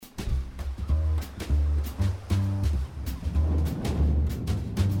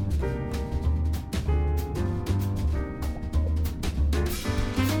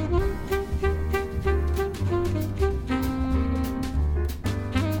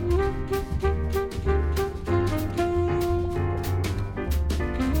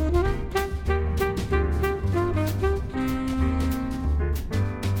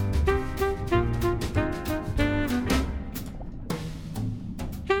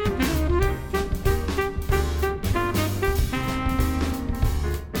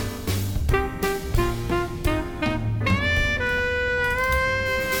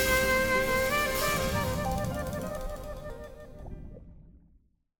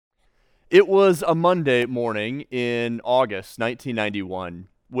It was a Monday morning in August 1991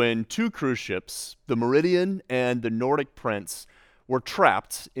 when two cruise ships, the Meridian and the Nordic Prince, were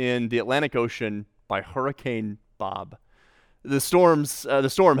trapped in the Atlantic Ocean by Hurricane Bob. The storm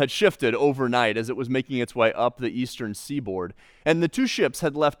had shifted overnight as it was making its way up the eastern seaboard, and the two ships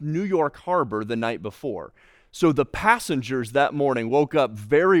had left New York Harbor the night before. So the passengers that morning woke up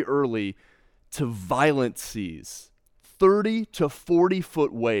very early to violent seas. 30 to 40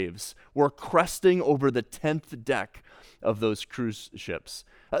 foot waves were cresting over the 10th deck of those cruise ships.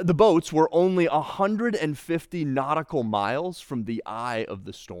 The boats were only 150 nautical miles from the eye of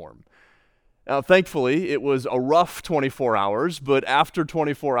the storm. Now, thankfully, it was a rough 24 hours, but after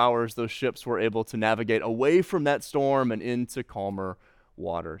 24 hours, those ships were able to navigate away from that storm and into calmer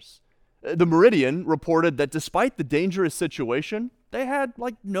waters. The Meridian reported that despite the dangerous situation, they had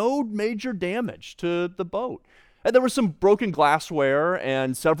no major damage to the boat. And there was some broken glassware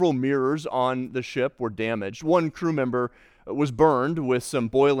and several mirrors on the ship were damaged. One crew member was burned with some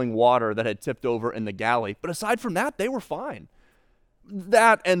boiling water that had tipped over in the galley. But aside from that, they were fine.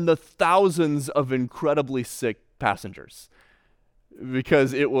 That and the thousands of incredibly sick passengers,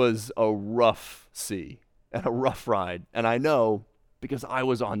 because it was a rough sea and a rough ride. And I know because I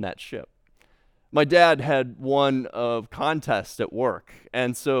was on that ship. My dad had won a contest at work,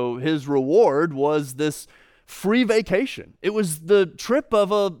 and so his reward was this free vacation. It was the trip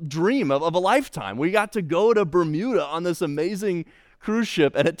of a dream, of a lifetime. We got to go to Bermuda on this amazing cruise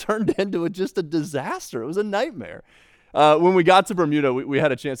ship, and it turned into just a disaster. It was a nightmare. When we got to Bermuda, we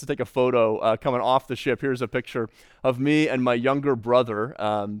had a chance to take a photo coming off the ship. Here's a picture of me and my younger brother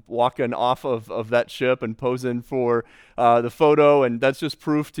walking off of that ship and posing for the photo, and that's just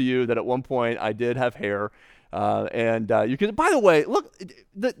proof to you that at one point I did have hair. You can, by the way, look,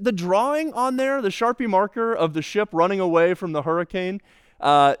 the drawing on there, the Sharpie marker of the ship running away from the hurricane,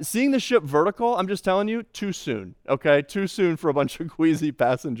 seeing the ship vertical, I'm just telling you, too soon, okay? Too soon for a bunch of queasy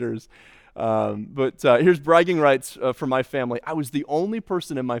passengers. Here's bragging rights for my family. I was the only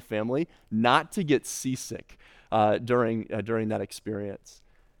person in my family not to get seasick during that experience.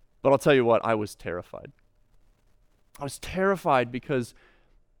 But I'll tell you what, I was terrified. I was terrified because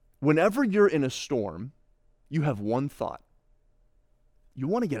whenever you're in a storm, you have one thought. You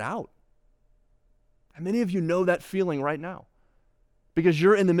want to get out. And many of you know that feeling right now because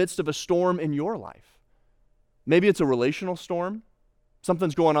you're in the midst of a storm in your life. Maybe it's a relational storm.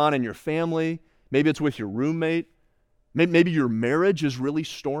 Something's going on in your family. Maybe it's with your roommate. Maybe your marriage is really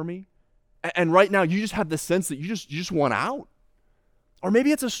stormy. And right now you just have the sense that you just want out. Or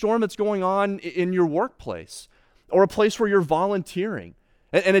maybe it's a storm that's going on in your workplace or a place where you're volunteering.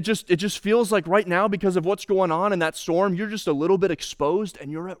 And it just feels like right now, because of what's going on in that storm, you're just a little bit exposed and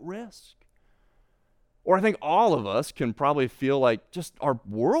you're at risk. Or I think all of us can probably feel like just our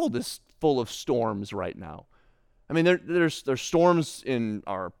world is full of storms right now. I mean, there's storms in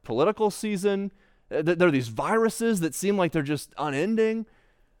our political season. There are these viruses that seem like they're just unending.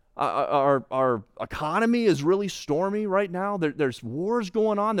 Our economy is really stormy right now. There's wars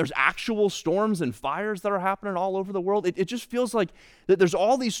going on. There's actual storms and fires that are happening all over the world. It just feels like that there's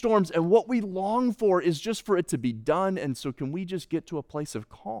all these storms, and what we long for is just for it to be done. And so can we just get to a place of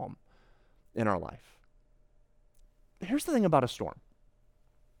calm in our life? Here's the thing about a storm.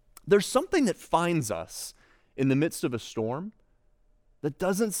 There's something that finds us in the midst of a storm that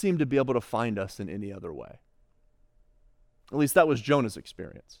doesn't seem to be able to find us in any other way. At least that was Jonah's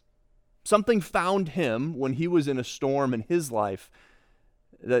experience. Something found him when he was in a storm in his life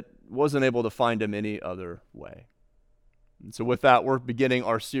that wasn't able to find him any other way. And so with that, we're beginning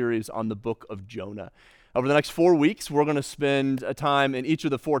our series on the book of Jonah. Over the next 4 weeks, we're going to spend a time in each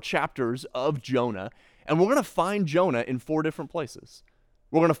of the 4 chapters of Jonah, and we're going to find Jonah in 4 different places.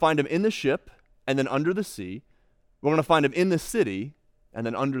 We're going to find him in the ship and then under the sea. We're going to find him in the city and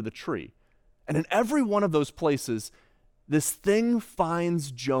then under the tree. And in every one of those places, this thing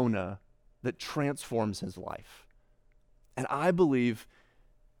finds Jonah that transforms his life. And I believe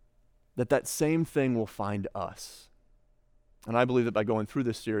that same thing will find us. And I believe that by going through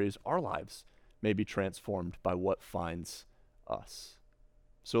this series, our lives may be transformed by what finds us.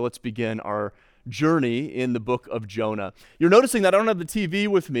 So let's begin our journey in the book of Jonah. You're noticing that I don't have the TV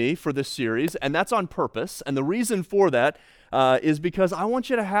with me for this series, and that's on purpose. And the reason for that is because I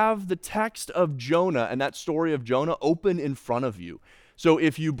want you to have the text of Jonah and that story of Jonah open in front of you. So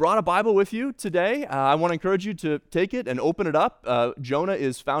if you brought a Bible with you today, I want to encourage you to take it and open it up. Jonah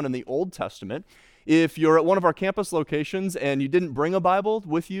is found in the Old Testament. If you're at one of our campus locations and you didn't bring a Bible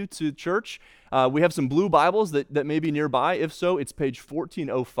with you to church, we have some blue Bibles that may be nearby. If so, it's page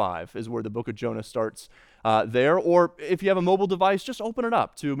 1405 is where the book of Jonah starts there. Or if you have a mobile device, just open it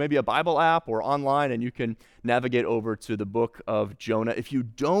up to maybe a Bible app or online, and you can navigate over to the book of Jonah. If you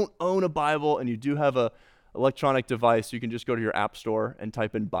don't own a Bible and you do have a electronic device, you can just go to your app store and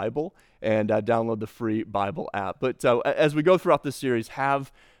type in Bible and download the free Bible app. But as we go throughout this series,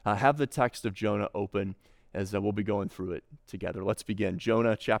 have the text of Jonah open as we'll be going through it together. Let's begin.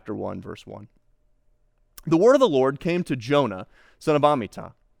 Jonah chapter 1, verse 1. The word of the Lord came to Jonah, son of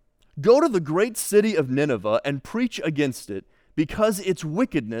Amittai. Go to the great city of Nineveh and preach against it, because its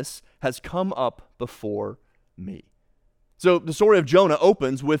wickedness has come up before me. So the story of Jonah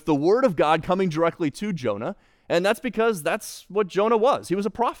opens with the word of God coming directly to Jonah, and that's because that's what Jonah was. He was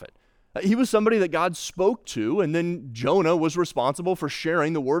a prophet. He was somebody that God spoke to, and then Jonah was responsible for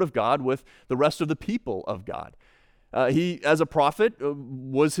sharing the word of God with the rest of the people of God. He, as a prophet,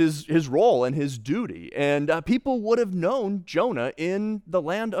 was his role and his duty, and people would have known Jonah in the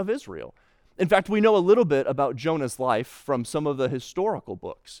land of Israel. In fact, we know a little bit about Jonah's life from some of the historical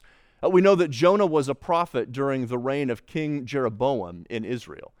books. We know that Jonah was a prophet during the reign of King Jeroboam in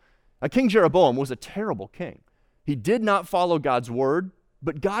Israel. King Jeroboam was a terrible king. He did not follow God's word,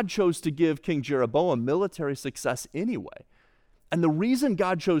 but God chose to give King Jeroboam military success anyway. And the reason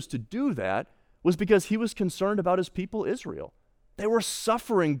God chose to do that was because he was concerned about his people Israel. They were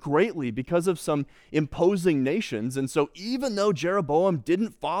suffering greatly because of some imposing nations, and so even though Jeroboam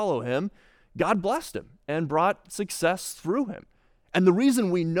didn't follow him, God blessed him and brought success through him. And the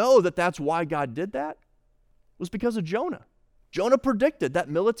reason we know that that's why God did that was because of Jonah. Jonah predicted that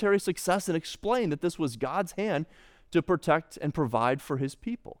military success and explained that this was God's hand to protect and provide for his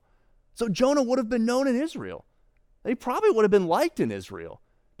people. So Jonah would have been known in Israel. He probably would have been liked in Israel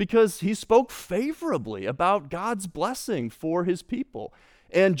because he spoke favorably about God's blessing for his people.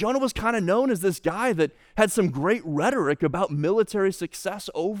 And Jonah was kind of known as this guy that had some great rhetoric about military success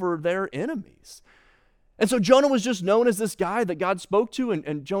over their enemies. And so Jonah was just known as this guy that God spoke to,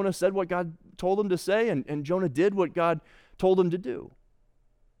 and Jonah said what God told him to say, and Jonah did what God told him to do.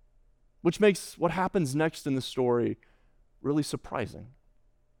 Which makes what happens next in the story really surprising.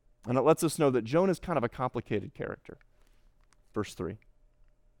 And it lets us know that Jonah is kind of a complicated character. Verse 3.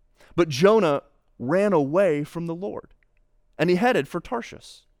 But Jonah ran away from the Lord, and he headed for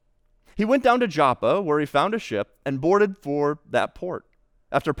Tarshish. He went down to Joppa, where he found a ship, and boarded for that port.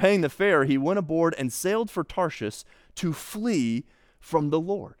 After paying the fare, he went aboard and sailed for Tarshish to flee from the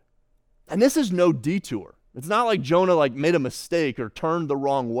Lord. And this is no detour. It's not like Jonah made a mistake or turned the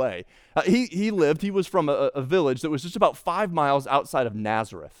wrong way. He was from a village that was just about 5 miles outside of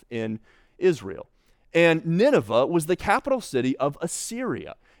Nazareth in Israel. And Nineveh was the capital city of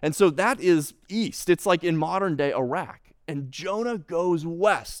Assyria. And so that is east. It's like in modern day Iraq. And Jonah goes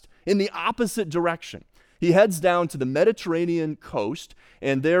west in the opposite direction. He heads down to the Mediterranean coast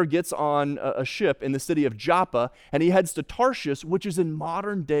and there gets on a ship in the city of Joppa, and he heads to Tarshish, which is in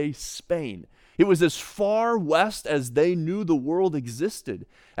modern day Spain. It was as far west as they knew the world existed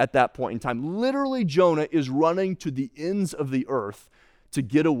at that point in time. Literally, Jonah is running to the ends of the earth to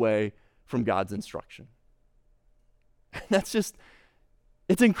get away from God's instruction. It's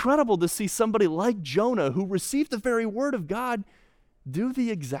incredible to see somebody like Jonah, who received the very word of God, do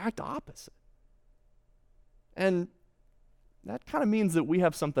the exact opposite. And that kind of means that we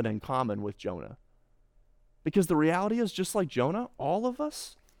have something in common with Jonah. Because the reality is, just like Jonah, all of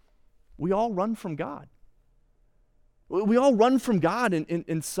us, we all run from God. We all run from God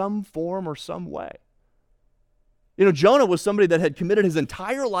in some form or some way. You know, Jonah was somebody that had committed his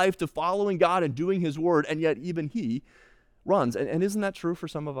entire life to following God and doing his word, and yet even he runs. And isn't that true for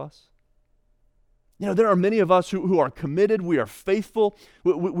some of us? You know, there are many of us who are committed, we are faithful,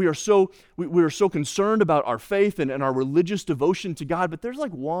 we are so concerned about our faith and our religious devotion to God, but there's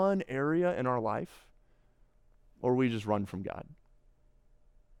one area in our life where we just run from God.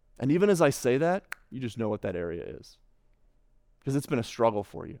 And even as I say that, you just know what that area is. Because it's been a struggle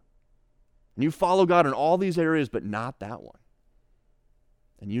for you. And you follow God in all these areas, but not that one.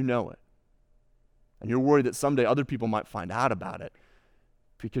 And you know it. And you're worried that someday other people might find out about it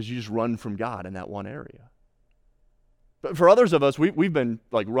because you just run from God in that one area. But for others of us, we've been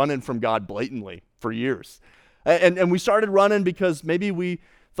running from God blatantly for years. And we started running because maybe we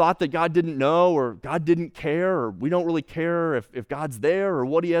thought that God didn't know, or God didn't care, or we don't really care if God's there or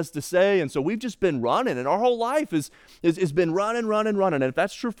what he has to say. And so we've just been running, and our whole life has been running. And if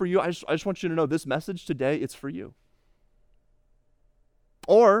that's true for you, I just want you to know this message today, it's for you.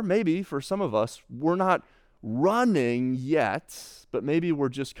 Or maybe for some of us, we're not running yet, but maybe we're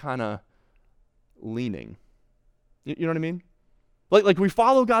just kind of leaning. You know what I mean? Like we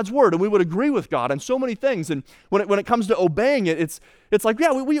follow God's word and we would agree with God on so many things. And when it comes to obeying it, it's like,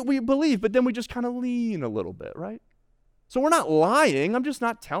 yeah, we believe, but then we just kind of lean a little bit, right? So we're not lying. I'm just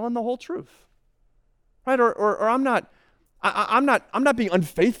not telling the whole truth, right? Or I'm not being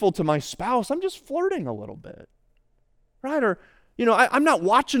unfaithful to my spouse. I'm just flirting a little bit, right? Or, I'm not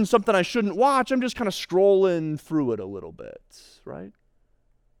watching something I shouldn't watch. I'm just kind of scrolling through it a little bit, right?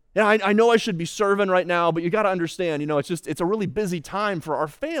 Yeah, I know I should be serving right now, but you got to understand, it's a really busy time for our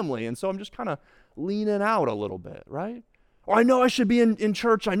family, and so I'm just kind of leaning out a little bit, right? Or I know I should be in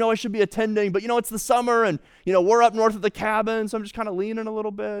church, I know I should be attending, but it's the summer, and we're up north of the cabin, so I'm just kind of leaning a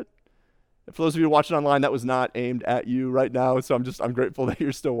little bit. And for those of you watching online, that was not aimed at you right now, so I'm grateful that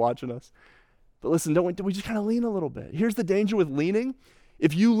you're still watching us. But listen, don't we just kind of lean a little bit? Here's the danger with leaning.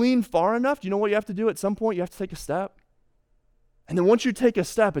 If you lean far enough, do you know what you have to do at some point? You have to take a step. And then once you take a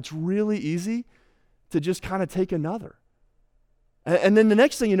step, it's really easy to just kind of take another. And then the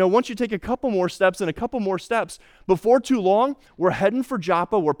next thing once you take a couple more steps, before too long, we're heading for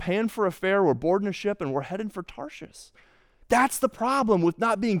Joppa, we're paying for a fare, we're boarding a ship, and we're heading for Tarshish. That's the problem with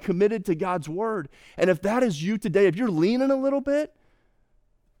not being committed to God's word. And if that is you today, if you're leaning a little bit,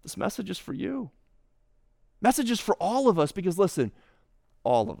 this message is for you. Message is for all of us, because listen,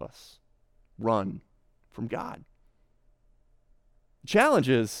 all of us run from God. The challenge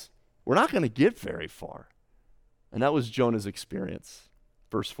is we're not going to get very far. And that was Jonah's experience.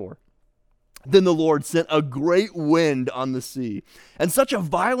 Verse 4. Then the Lord sent a great wind on the sea, and such a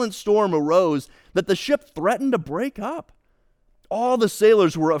violent storm arose that the ship threatened to break up. All the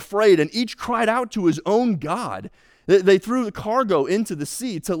sailors were afraid, and each cried out to his own God. They threw the cargo into the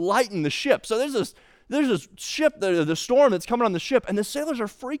sea to lighten the ship. So there's this ship, the storm that's coming on the ship, and the sailors are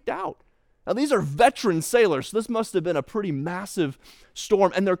freaked out. Now, these are veteran sailors, so this must have been a pretty massive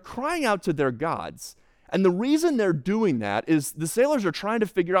storm, and they're crying out to their gods. And the reason they're doing that is the sailors are trying to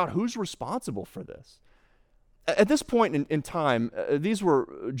figure out who's responsible for this. At this point in time, these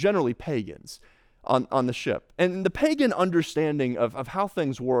were generally pagans on the ship. And the pagan understanding of how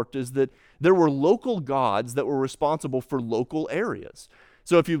things worked is that there were local gods that were responsible for local areas.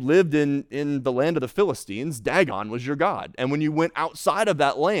 So if you lived in the land of the Philistines, Dagon was your god. And when you went outside of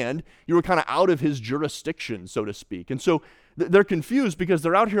that land, you were kind of out of his jurisdiction, so to speak. And so they're confused because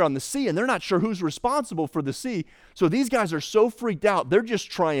they're out here on the sea and they're not sure who's responsible for the sea. So these guys are so freaked out, they're just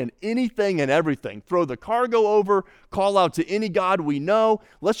trying anything and everything. Throw the cargo over, call out to any god we know.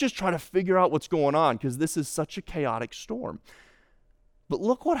 Let's just try to figure out what's going on because this is such a chaotic storm. But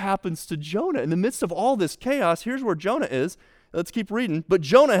look what happens to Jonah. In the midst of all this chaos, here's where Jonah is. Let's keep reading. But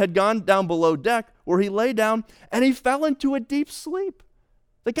Jonah had gone down below deck where he lay down and he fell into a deep sleep.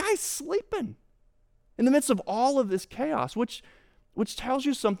 The guy's sleeping in the midst of all of this chaos, which tells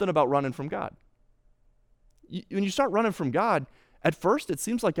you something about running from God. When you start running from God, at first it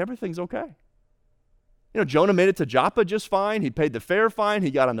seems like everything's okay. Jonah made it to Joppa just fine. He paid the fare fine.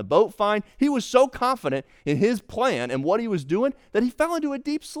 He got on the boat fine. He was so confident in his plan and what he was doing that he fell into a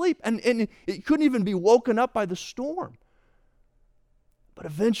deep sleep and it couldn't even be woken up by the storm. But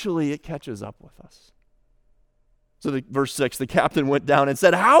eventually it catches up with us. So verse 6, the captain went down and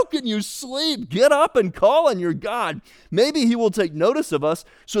said, "How can you sleep? Get up and call on your God. Maybe he will take notice of us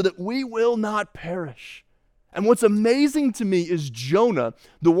so that we will not perish." And what's amazing to me is Jonah,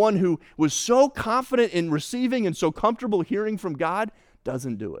 the one who was so confident in receiving and so comfortable hearing from God,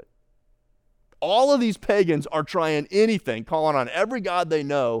 doesn't do it. All of these pagans are trying anything, calling on every god they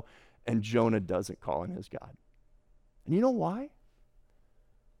know, and Jonah doesn't call on his God. And you know why?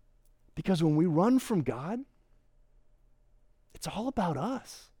 Because when we run from God, it's all about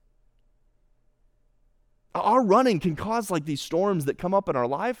us. Our running can cause like these storms that come up in our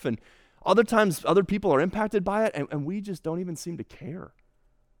life, and other times other people are impacted by it, and we just don't even seem to care.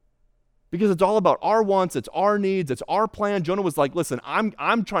 Because it's all about our wants, it's our needs, it's our plan. Jonah was like, listen,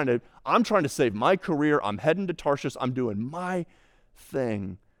 I'm trying to save my career. I'm heading to Tarshish. I'm doing my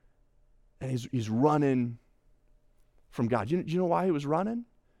thing. And he's running from God. Do you know why he was running?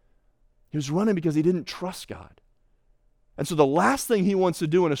 He was running because he didn't trust God. And so the last thing he wants to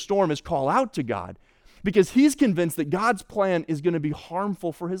do in a storm is call out to God because he's convinced that God's plan is going to be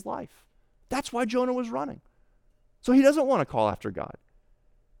harmful for his life. That's why Jonah was running. So he doesn't want to call after God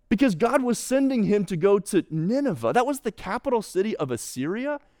because God was sending him to go to Nineveh. That was the capital city of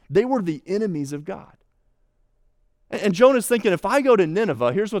Assyria. They were the enemies of God. And Jonah's thinking, if I go to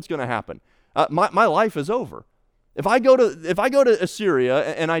Nineveh, here's what's going to happen. My life is over. If I go to Assyria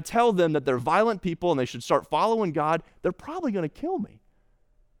and I tell them that they're violent people and they should start following God, they're probably going to kill me.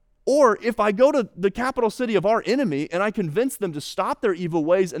 Or if I go to the capital city of our enemy and I convince them to stop their evil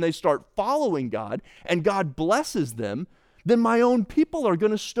ways and they start following God and God blesses them, then my own people are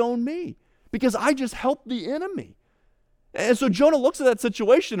going to stone me because I just helped the enemy. And so Jonah looks at that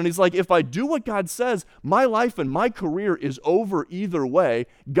situation and he's like, if I do what God says, my life and my career is over either way.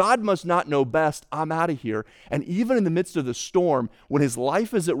 God must not know best. I'm out of here. And even in the midst of the storm, when his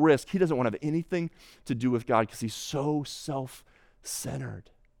life is at risk, he doesn't want to have anything to do with God because he's so self-centered.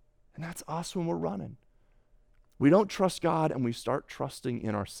 And that's us when we're running. We don't trust God and we start trusting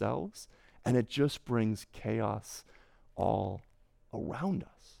in ourselves, and it just brings chaos all around us.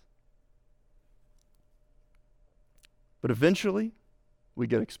 But eventually, we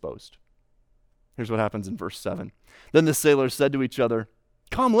get exposed. Here's what happens in verse 7. Then the sailors said to each other,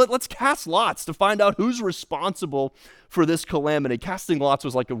 come, let's cast lots to find out who's responsible for this calamity. Casting lots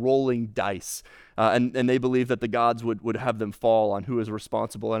was like a rolling dice, and they believed that the gods would have them fall on who is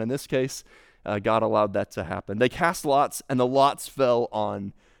responsible. And in this case, God allowed that to happen. They cast lots, and the lots fell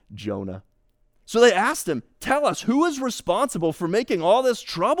on Jonah. So they asked him, tell us, who is responsible for making all this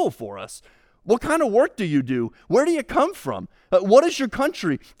trouble for us? What kind of work do you do? Where do you come from? What is your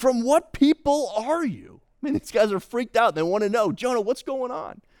country? From what people are you? I mean, these guys are freaked out. They want to know, Jonah, what's going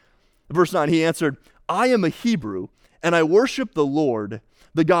on? Verse 9, he answered, I am a Hebrew, and I worship the Lord,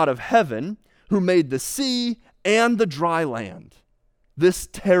 the God of heaven, who made the sea and the dry land. This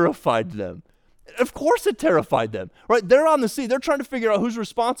terrified them. Of course it terrified them, right? They're on the sea. They're trying to figure out who's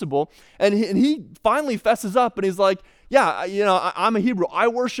responsible. And he finally fesses up and he's like, yeah, I'm a Hebrew. I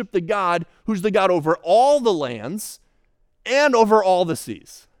worship the God who's the God over all the lands and over all the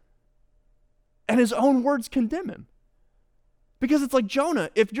seas. And his own words condemn him. Because it's like, Jonah,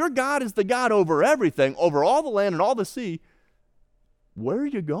 if your God is the God over everything, over all the land and all the sea, where are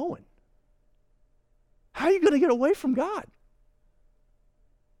you going? How are you going to get away from God?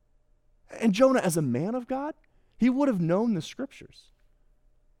 And Jonah, as a man of God, he would have known the scriptures.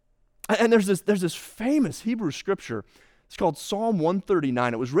 And there's this famous Hebrew scripture. It's called Psalm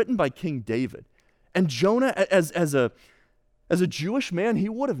 139. It was written by King David. And Jonah, as a Jewish man, he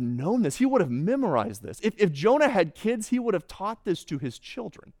would have known this. He would have memorized this. If Jonah had kids, he would have taught this to his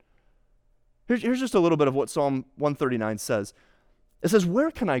children. Here's just a little bit of what Psalm 139 says. It says,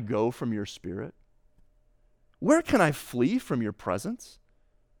 where can I go from your spirit? Where can I flee from your presence?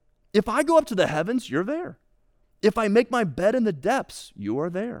 If I go up to the heavens, you're there. If I make my bed in the depths, you are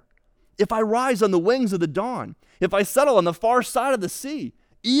there. If I rise on the wings of the dawn, if I settle on the far side of the sea,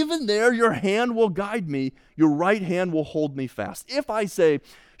 even there your hand will guide me, your right hand will hold me fast. If I say,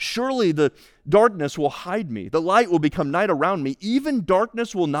 surely the darkness will hide me, the light will become night around me, even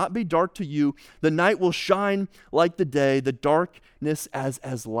darkness will not be dark to you, the night will shine like the day, the darkness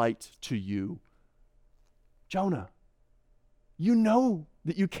as light to you. Jonah, you know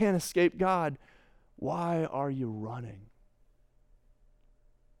that you can't escape God. Why are you running?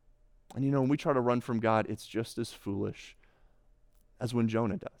 And when we try to run from God, it's just as foolish as when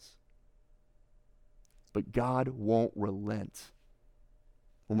Jonah does. But God won't relent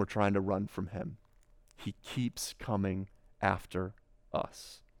when we're trying to run from him. He keeps coming after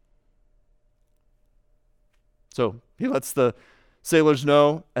us. So he lets the sailors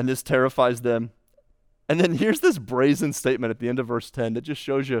know, and this terrifies them. And then here's this brazen statement at the end of verse 10 that just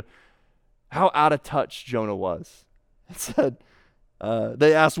shows you how out of touch Jonah was. It said,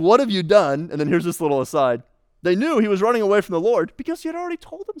 they asked, what have you done? And then here's this little aside. They knew he was running away from the Lord because he had already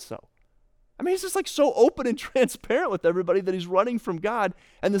told them so. I mean, he's just like so open and transparent with everybody that he's running from God.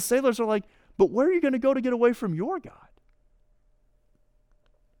 And the sailors are like, but where are you going to go to get away from your God?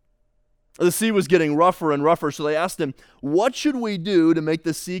 The sea was getting rougher and rougher, so they asked him, what should we do to make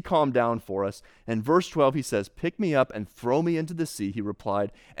the sea calm down for us? And verse 12, he says, pick me up and throw me into the sea, he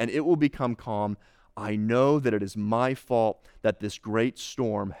replied, and it will become calm. I know that it is my fault that this great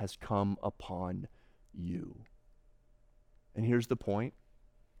storm has come upon you. And here's the point.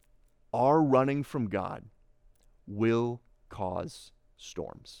 Our running from God will cause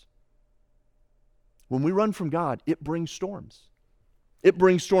storms. When we run from God, it brings storms. It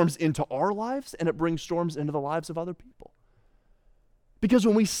brings storms into our lives, and it brings storms into the lives of other people. Because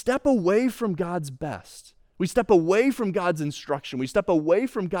when we step away from God's best, we step away from God's instruction, we step away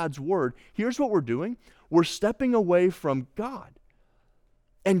from God's word, here's what we're doing. We're stepping away from God.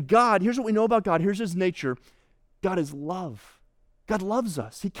 And God, here's what we know about God. Here's his nature. God is love. God loves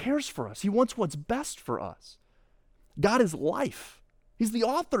us. He cares for us. He wants what's best for us. God is life. He's the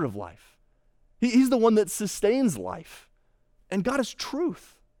author of life. He's the one that sustains life. And God is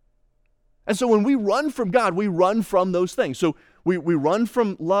truth. And so when we run from God, we run from those things. So we run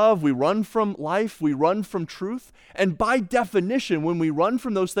from love, we run from life, we run from truth. And by definition, when we run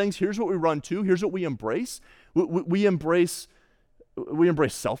from those things, here's what we run to, here's what we embrace. We embrace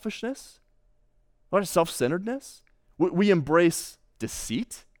selfishness, self-centeredness. We embrace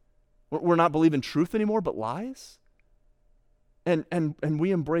deceit. We're not believing truth anymore, but lies. And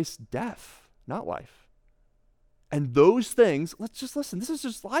we embrace death, not life. And those things, let's just listen, this is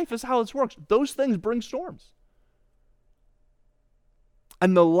just life, this is how this works. Those things bring storms.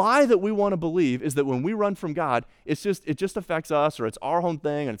 And the lie that we want to believe is that when we run from God, it just affects us, or it's our own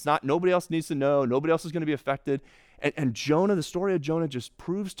thing, and it's not, nobody else needs to know, nobody else is going to be affected. And Jonah, the story of Jonah just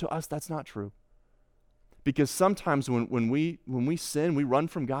proves to us that's not true. Because sometimes when we sin, we run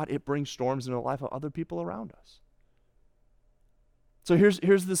from God, it brings storms into the life of other people around us. So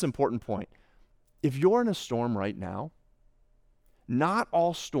here's this important point. If you're in a storm right now, not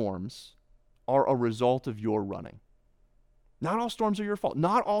all storms are a result of your running. Not all storms are your fault.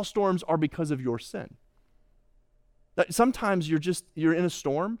 Not all storms are because of your sin. Sometimes you're in a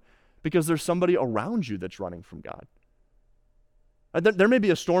storm because there's somebody around you that's running from God. There may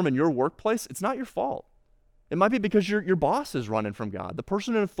be a storm in your workplace. It's not your fault. It might be because your boss is running from God. The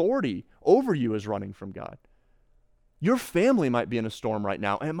person in authority over you is running from God. Your family might be in a storm right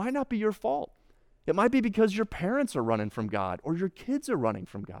now, and it might not be your fault. It might be because your parents are running from God or your kids are running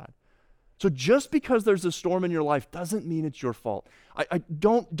from God. So just because there's a storm in your life doesn't mean it's your fault. I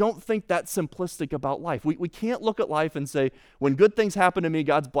don't think that's simplistic about life. We can't look at life and say, when good things happen to me,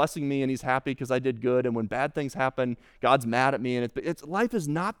 God's blessing me and he's happy because I did good. And when bad things happen, God's mad at me. And life is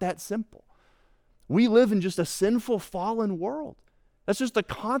not that simple. We live in just a sinful, fallen world. That's just the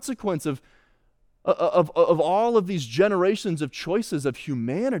consequence of all of these generations of choices of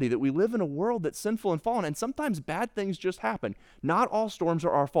humanity, that we live in a world that's sinful and fallen, and sometimes bad things just happen. Not all storms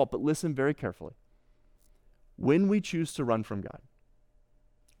are our fault, but listen very carefully. When we choose to run from God,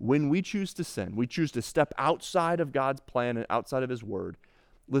 when we choose to sin, we choose to step outside of God's plan and outside of his word,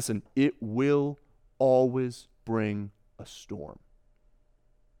 listen, it will always bring a storm.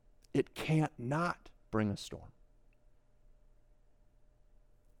 It can't not bring a storm.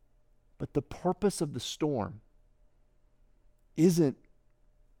 But the purpose of the storm isn't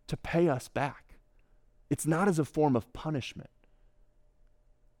to pay us back. It's not as a form of punishment.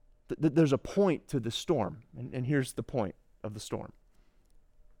 There's a point to the storm, and here's the point of the storm.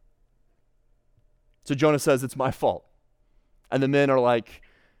 So Jonah says, it's my fault. And the men are like,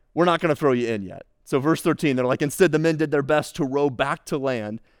 we're not going to throw you in yet. So verse 13, they're like, instead the men did their best to row back to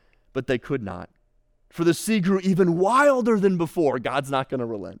land, but they could not. For the sea grew even wilder than before. God's not going to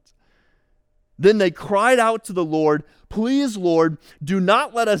relent. Then they cried out to the Lord, please, Lord, do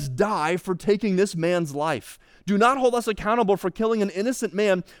not let us die for taking this man's life. Do not hold us accountable for killing an innocent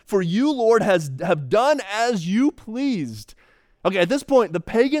man, for you, Lord, have done as you pleased. Okay, at this point, the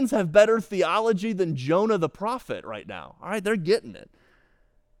pagans have better theology than Jonah the prophet right now. All right, they're getting it.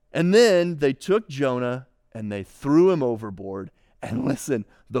 And then they took Jonah and they threw him overboard. And listen,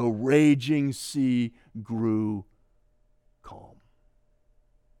 the raging sea grew calm.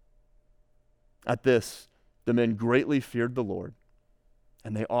 At this, the men greatly feared the Lord,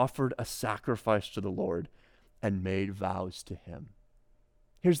 and they offered a sacrifice to the Lord and made vows to him.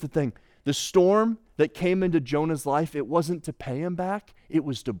 Here's the thing. The storm that came into Jonah's life, it wasn't to pay him back, it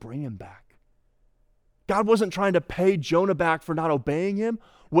was to bring him back. God wasn't trying to pay Jonah back for not obeying him.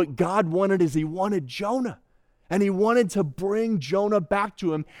 What God wanted is he wanted Jonah. And he wanted to bring Jonah back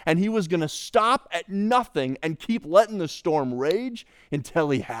to him, and he was going to stop at nothing and keep letting the storm rage until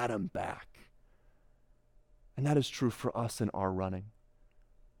he had him back. And that is true for us in our running.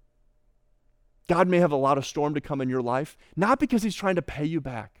 God may have allowed a storm to come in your life, not because he's trying to pay you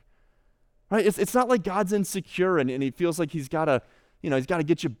back. Right? It's not like God's insecure and he feels like he's got to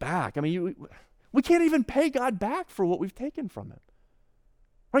get you back. I mean, we can't even pay God back for what we've taken from him.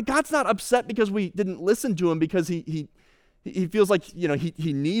 Right? God's not upset because we didn't listen to him because he feels like,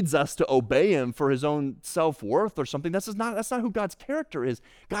 he needs us to obey him for his own self-worth or something. That's not who God's character is.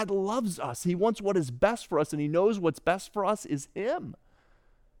 God loves us. He wants what is best for us, and he knows what's best for us is him.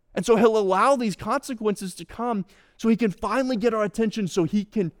 And so he'll allow these consequences to come so he can finally get our attention, so he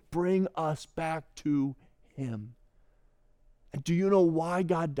can bring us back to him. And do you know why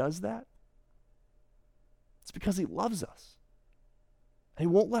God does that? It's because he loves us. And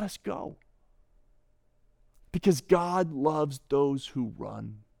he won't let us go. Because God loves those who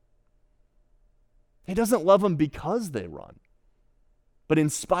run. He doesn't love them because they run. But in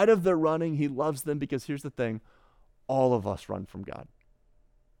spite of their running, he loves them because here's the thing, all of us run from God.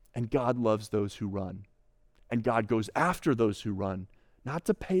 And God loves those who run. And God goes after those who run, not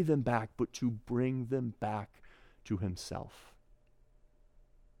to pay them back, but to bring them back to himself.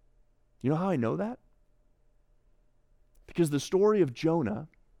 You know how I know that? Because the story of Jonah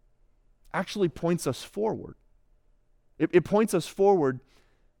actually points us forward. It points us forward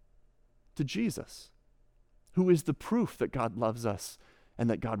to Jesus. who is the proof that God loves us and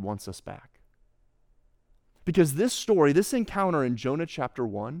that God wants us back. Because this story, this encounter in Jonah chapter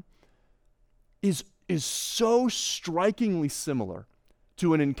 1 is so strikingly similar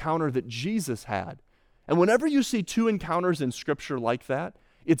to an encounter that Jesus had. And whenever you see two encounters in Scripture like that,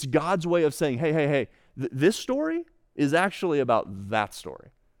 it's God's way of saying, hey, this story is actually about that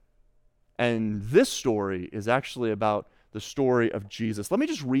story. And this story is actually about the story of Jesus. Let me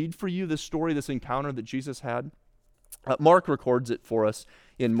just read for you this story, this encounter that Jesus had. Mark records it for us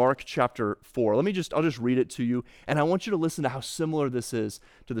in Mark chapter 4. I'll just read it to you, and I want you to listen to how similar this is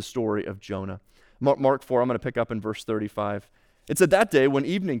to the story of Jonah. Mark 4, I'm going to pick up in verse 35. It said, that day when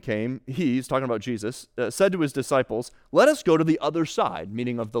evening came, he's talking about Jesus, said to his disciples, let us go to the other side,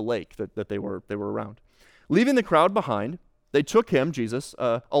 meaning of the lake that they were around. Leaving the crowd behind, they took him, Jesus,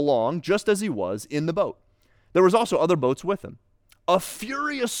 along just as he was in the boat. There was also other boats with him. A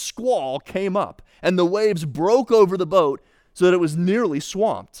furious squall came up, and the waves broke over the boat so that it was nearly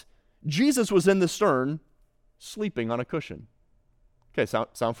swamped. Jesus was in the stern, sleeping on a cushion. Okay,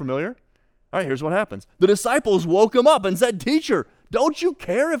 sound familiar? All right, here's what happens. The disciples woke him up and said, Teacher, don't you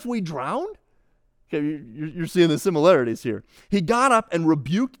care if we drowned? Okay, you're seeing the similarities here. He got up and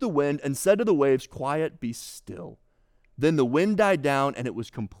rebuked the wind and said to the waves, Quiet, be still. Then the wind died down and it was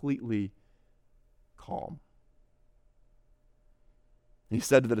completely calm. And he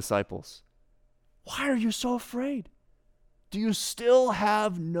said to the disciples, Why are you so afraid? Do you still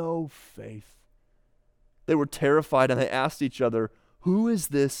have no faith? They were terrified and they asked each other, Who is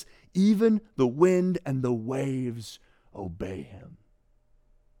this? Even the wind and the waves obey him.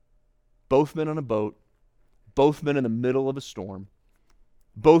 Both men on a boat, both men in the middle of a storm,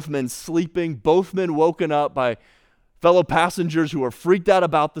 both men sleeping, both men woken up by fellow passengers who are freaked out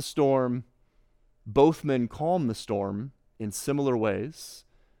about the storm. Both men calm the storm in similar ways,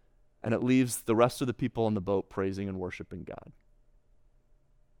 and it leaves the rest of the people on the boat praising and worshiping God.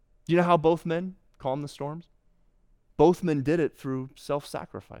 Do you know how both men calm the storms? Both men did it through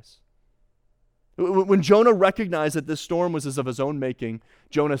self-sacrifice. When Jonah recognized that this storm was as of his own making,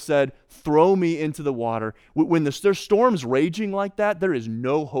 Jonah said, Throw me into the water. When there's storms raging like that, there is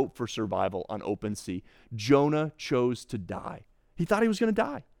no hope for survival on open sea. Jonah chose to die. He thought he was going to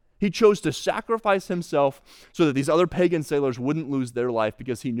die. He chose to sacrifice himself so that these other pagan sailors wouldn't lose their life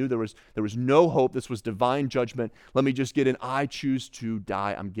because he knew there was no hope. This was divine judgment. Let me just get in. I choose to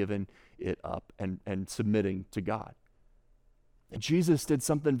die. I'm giving it up and submitting to God. And Jesus did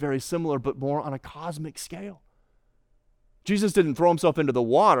something very similar, but more on a cosmic scale. Jesus didn't throw himself into the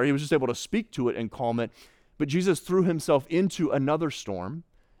water. He was just able to speak to it and calm it. But Jesus threw himself into another storm,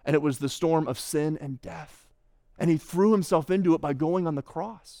 and it was the storm of sin and death. And he threw himself into it by going on the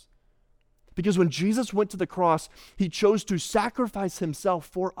cross. Because when Jesus went to the cross, he chose to sacrifice himself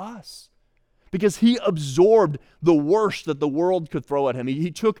for us. Because he absorbed the worst that the world could throw at him.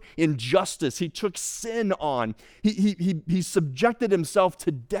 He took injustice. He took sin on. He subjected himself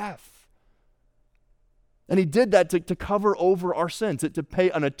to death. And he did that to cover over our sins, to pay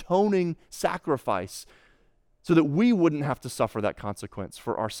an atoning sacrifice so that we wouldn't have to suffer that consequence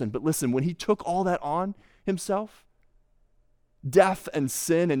for our sin. But listen, when he took all that on himself, death and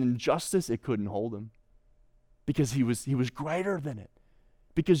sin and injustice, it couldn't hold him. Because he was greater than it.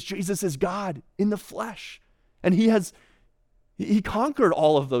 Because Jesus is God in the flesh. And he conquered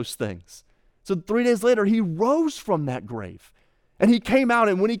all of those things. So 3 days later, he rose from that grave. And he came out,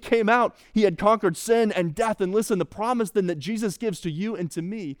 and when he came out, he had conquered sin and death. And listen, the promise then that Jesus gives to you and to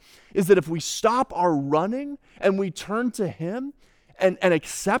me is that if we stop our running and we turn to him and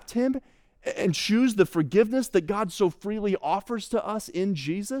accept him and choose the forgiveness that God so freely offers to us in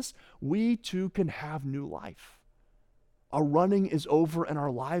Jesus, we too can have new life. Our running is over and our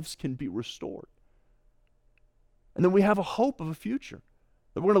lives can be restored. And then we have a hope of a future,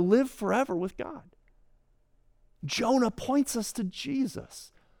 that we're going to live forever with God. Jonah points us to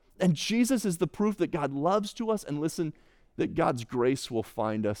Jesus. And Jesus is the proof that God loves to us, and listen, that God's grace will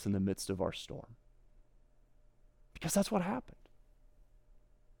find us in the midst of our storm. Because that's what happened.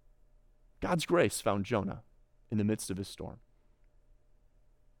 God's grace found Jonah in the midst of his storm.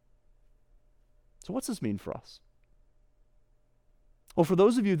 So what's this mean for us? Well, for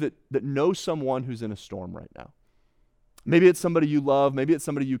those of you that know someone who's in a storm right now, maybe it's somebody you love, maybe it's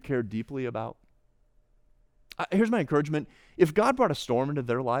somebody you care deeply about. Here's my encouragement. If God brought a storm into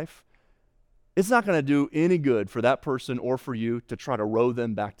their life, it's not going to do any good for that person or for you to try to row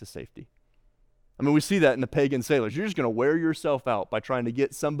them back to safety. I mean, we see that in the pagan sailors. You're just going to wear yourself out by trying to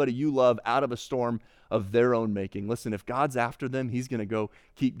get somebody you love out of a storm of their own making. Listen, if God's after them, he's going to go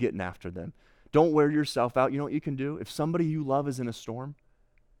keep getting after them. Don't wear yourself out. You know what you can do? If somebody you love is in a storm,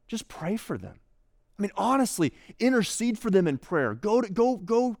 just pray for them. I mean, honestly, intercede for them in prayer. Go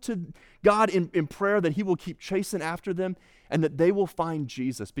to God in prayer that he will keep chasing after them and that they will find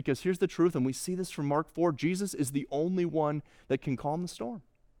Jesus. Because here's the truth, and we see this from Mark 4, Jesus is the only one that can calm the storm.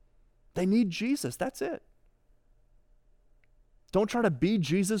 They need Jesus, that's it. Don't try to be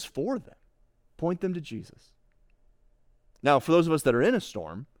Jesus for them. Point them to Jesus. Now, for those of us that are in a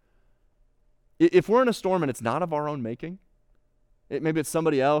storm, if we're in a storm and it's not of our own making, maybe it's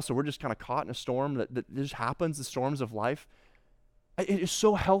somebody else, or we're just kind of caught in a storm that just happens, the storms of life. It is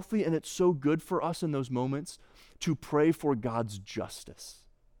so healthy and it's so good for us in those moments to pray for God's justice.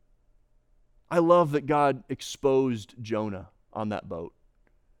 I love that God exposed Jonah on that boat.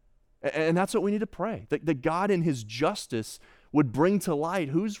 And that's what we need to pray, that God in his justice would bring to light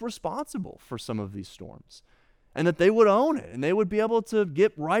who's responsible for some of these storms, and that they would own it, and they would be able to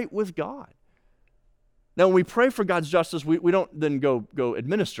get right with God. Now, when we pray for God's justice, we don't then go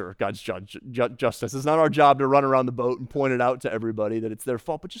administer God's justice. It's not our job to run around the boat and point it out to everybody that it's their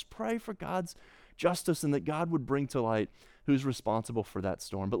fault, but just pray for God's justice and that God would bring to light who's responsible for that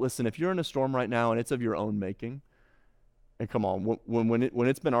storm. But listen, if you're in a storm right now and it's of your own making, and come on, when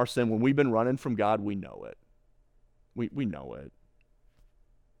it's been our sin, when we've been running from God, we know it. We know it.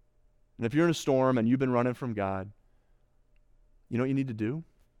 And if you're in a storm and you've been running from God, you know what you need to do?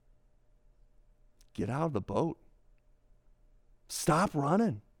 Get out of the boat. Stop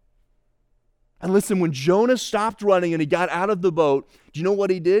running. And listen, when Jonah stopped running and he got out of the boat, do you know what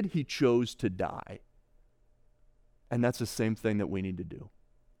he did? He chose to die. And that's the same thing that we need to do.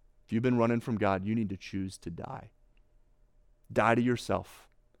 If you've been running from God, you need to choose to die. Die to yourself.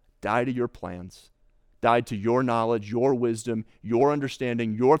 Die to your plans. Die to your knowledge, your wisdom, your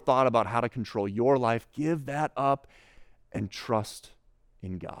understanding, your thought about how to control your life. Give that up and trust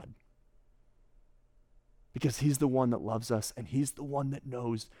in God. Because he's the one that loves us and he's the one that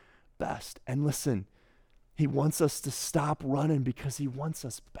knows best. And listen, he wants us to stop running because he wants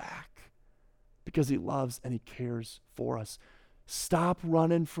us back. Because he loves and he cares for us. Stop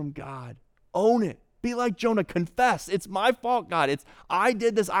running from God. Own it. Be like Jonah. Confess. It's my fault, God. I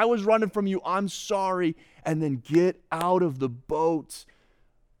did this. I was running from you. I'm sorry. And then get out of the boat.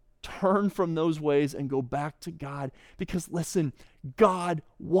 Turn from those ways and go back to God. Because listen, God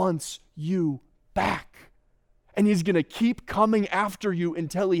wants you back. And he's going to keep coming after you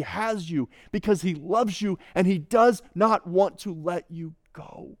until he has you because he loves you and he does not want to let you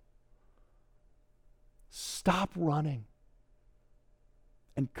go. Stop running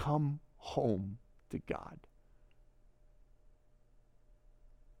and come home to God.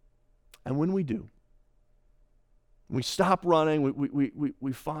 And when we do, we stop running,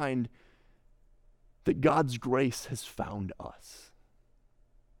 we find that God's grace has found us.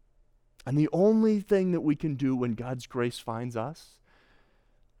 And the only thing that we can do when God's grace finds us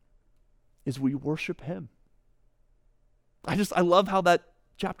is we worship him. I love how that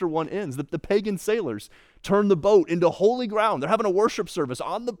chapter 1 ends. The pagan sailors turn the boat into holy ground. They're having a worship service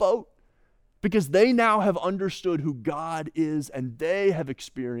on the boat because they now have understood who God is and they have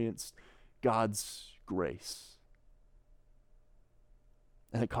experienced God's grace.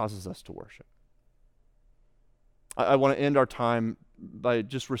 And it causes us to worship. I want to end our time by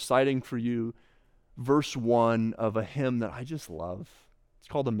just reciting for you verse 1 of a hymn that I just love. It's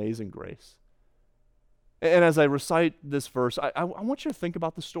called Amazing Grace. And as I recite this verse, I want you to think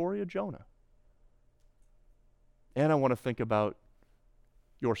about the story of Jonah. And I want to think about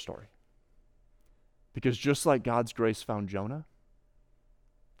your story. Because just like God's grace found Jonah,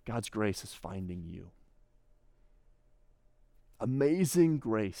 God's grace is finding you. Amazing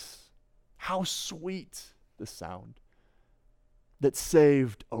grace. How sweet the sound that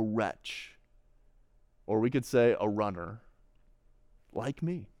saved a wretch, or we could say a runner, like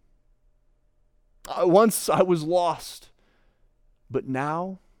me. Once I was lost, but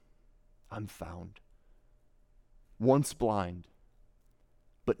now I'm found. Once blind,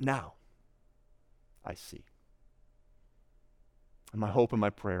 but now I see. And my hope and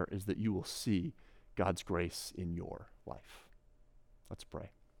my prayer is that you will see God's grace in your life. Let's pray.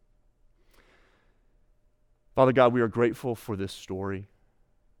 Father God, we are grateful for this story.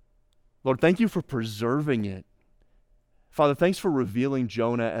 Lord, thank you for preserving it. Father, thanks for revealing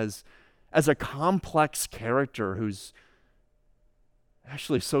Jonah as a complex character who's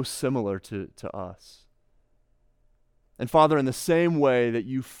actually so similar to us. And Father, in the same way that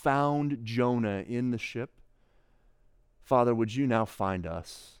you found Jonah in the ship, Father, would you now find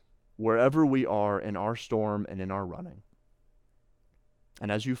us wherever we are in our storm and in our running? And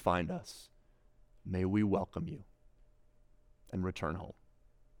as you find us, may we welcome you and return home.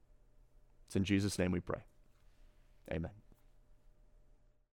 It's in Jesus' name we pray. Amen.